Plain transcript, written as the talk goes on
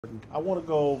I want to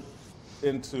go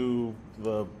into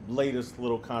the latest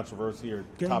little controversy here,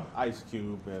 Okay. top Ice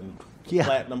Cube and Yeah.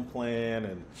 Platinum Plan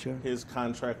and Sure. his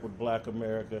contract with Black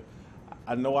America.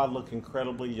 I know I look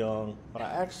incredibly young, but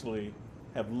I actually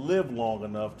have lived long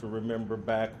enough to remember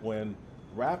back when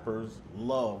rappers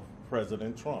loved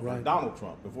President Trump, Right. Donald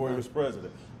Trump, before he was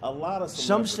president. A lot of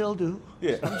Some celebrities, still do.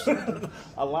 yeah,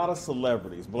 a lot of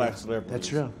celebrities, black celebrities, that's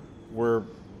true. were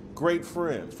great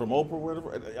friends, from Oprah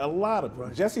Winfrey. A lot of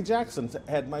Right. Jesse Jackson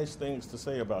had nice things to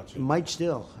say about you. Might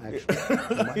still, actually.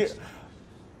 Might Yeah. still.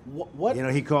 What? You know,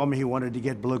 he called me, he wanted to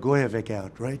get Blagojevich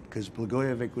out, right? Because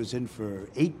Blagojevich was in for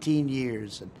 18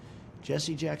 years. And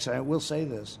Jesse Jackson, I will say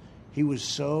this, he was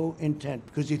so intent,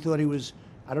 because he thought he was,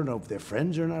 I don't know if they're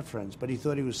friends or not friends, but he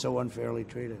thought he was so unfairly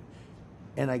treated.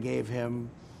 And I gave him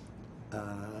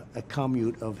a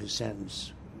commute of his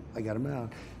sentence. I got him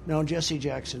out. No, Jesse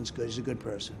Jackson's good. He's a good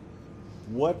person.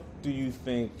 What do you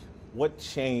think? What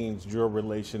changed your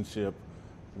relationship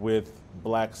with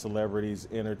black celebrities,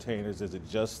 entertainers? Is it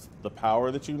just the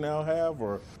power that you now have,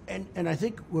 or? And I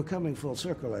think we're coming full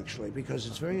circle, actually, because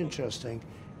it's very interesting.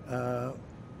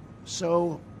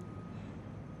 So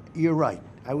you're right.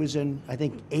 I was in, I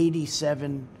think,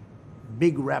 87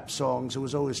 big rap songs. It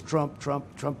was always Trump,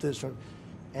 Trump, Trump this, Trump.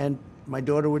 And my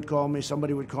daughter would call me,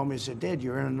 somebody would call me and say, Dad,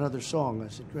 you're in another song. I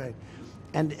said, great.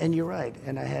 And you're right.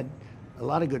 And I had a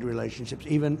lot of good relationships.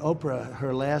 Even Oprah,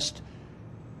 her last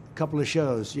couple of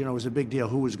shows, you know, it was a big deal.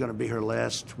 Who was going to be her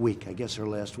last week? I guess her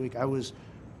last week. I was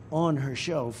on her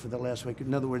show for the last week.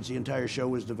 In other words, the entire show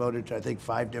was devoted to, I think,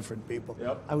 5 different people.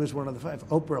 Yep. I was one of the 5.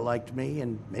 Oprah liked me,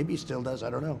 and maybe still does, I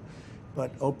don't know.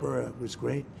 But Oprah was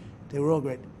great. They were all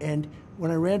great. And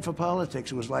when I ran for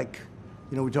politics, it was like,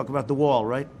 you know, we talk about the wall,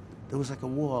 right? There was like a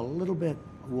wall, a little bit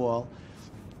wall.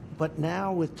 But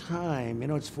now with time, you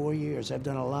know, it's 4 years. I've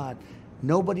done a lot.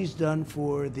 Nobody's done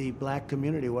for the black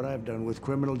community what I've done with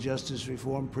criminal justice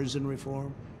reform, prison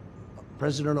reform.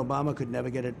 President Obama could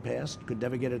never get it passed, could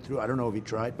never get it through. I don't know if he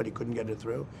tried, but he couldn't get it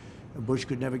through. Bush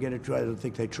could never get it through. I don't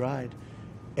think they tried.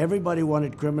 Everybody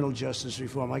wanted criminal justice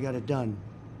reform. I got it done.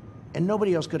 And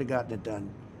nobody else could have gotten it done.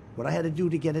 What I had to do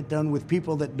to get it done with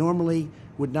people that normally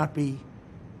would not be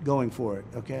going for it,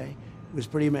 okay? It was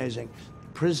pretty amazing.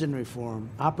 Prison reform,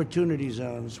 opportunity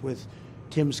zones with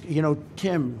Tim, you know,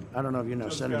 Tim, I don't know if you know,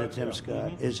 Senator Tim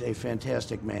Scott is a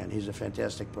fantastic man. He's a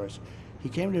fantastic person. He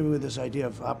came to me with this idea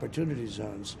of opportunity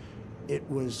zones. It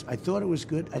was, I thought it was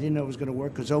good. I didn't know it was going to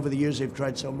work because over the years they've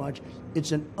tried so much.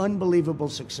 It's an unbelievable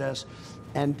success.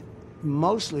 And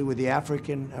mostly with the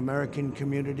African American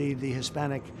community, the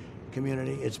Hispanic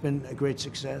community, it's been a great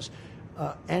success.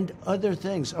 And other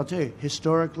things, I'll tell you,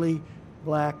 historically,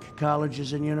 black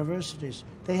colleges and universities,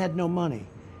 they had no money.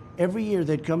 Every year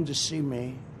they'd come to see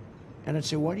me, and I'd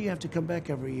say, why do you have to come back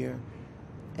every year?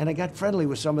 And I got friendly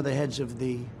with some of the heads of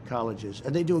the colleges,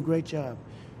 and they do a great job.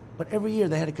 But every year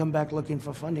they had to come back looking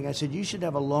for funding. I said, you should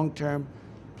have a long-term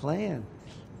plan.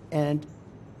 And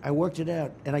I worked it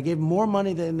out, and I gave more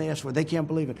money than they asked for. They can't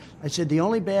believe it. I said, the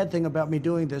only bad thing about me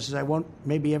doing this is I won't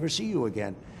maybe ever see you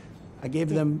again. I gave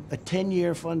them a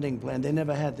 10-year funding plan. They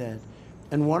never had that.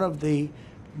 And one of the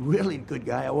really good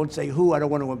guy, I won't say who, I don't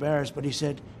want to embarrass, but he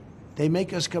said, they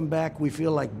make us come back, we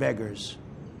feel like beggars.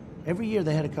 Every year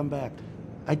they had to come back.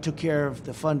 I took care of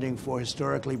the funding for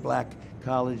historically black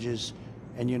colleges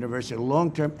and universities,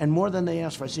 long-term, and more than they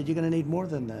asked for. I said, you're going to need more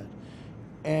than that.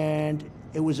 And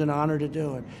it was an honor to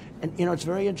do it. And, you know, it's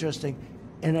very interesting.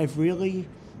 And I've really,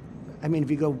 I mean,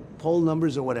 if you go poll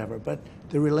numbers or whatever, but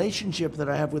the relationship that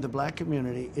I have with the black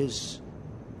community is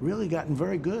really gotten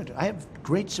very good. I have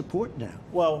great support now.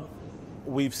 Well,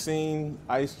 we've seen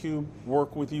Ice Cube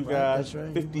work with you guys. That's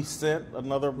right. 50 Cent,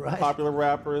 another Right. popular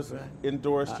rapper, has Right.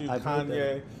 endorsed you. I've heard Kanye.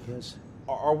 that. Yes.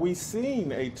 Are we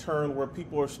seeing a turn where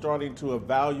people are starting to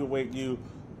evaluate you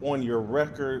on your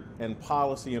record and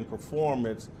policy and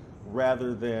performance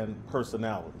rather than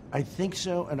personality? I think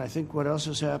so, and I think what else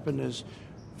has happened is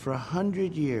for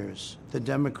 100 years, the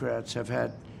Democrats have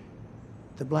had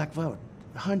the black vote.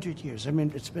 100 years. I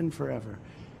mean, it's been forever.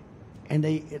 And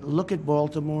they look at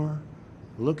Baltimore,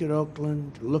 look at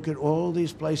Oakland, look at all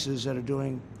these places that are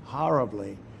doing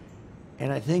horribly.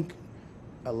 And I think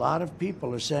a lot of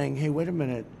people are saying, hey, wait a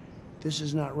minute, this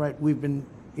is not right. We've been,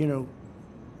 you know,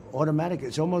 automatic.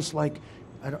 It's almost like,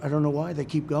 I don't know why they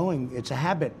keep going. It's a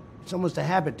habit. It's almost a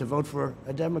habit to vote for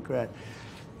a Democrat.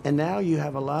 And now you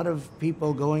have a lot of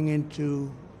people going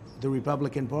into the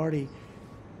Republican Party,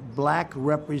 black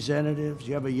representatives.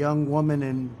 You have a young woman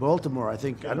in Baltimore, I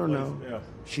think, I don't know. Yeah.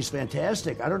 She's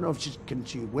fantastic. I don't know if can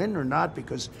she win or not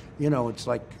because, you know, it's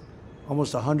like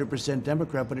almost 100%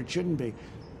 Democrat, but it shouldn't be.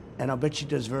 and I'll bet she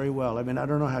does very well. I mean, I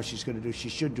don't know how she's going to do. She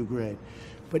should do great.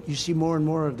 But you see more and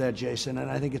more of that, Jason, and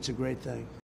I think it's a great thing.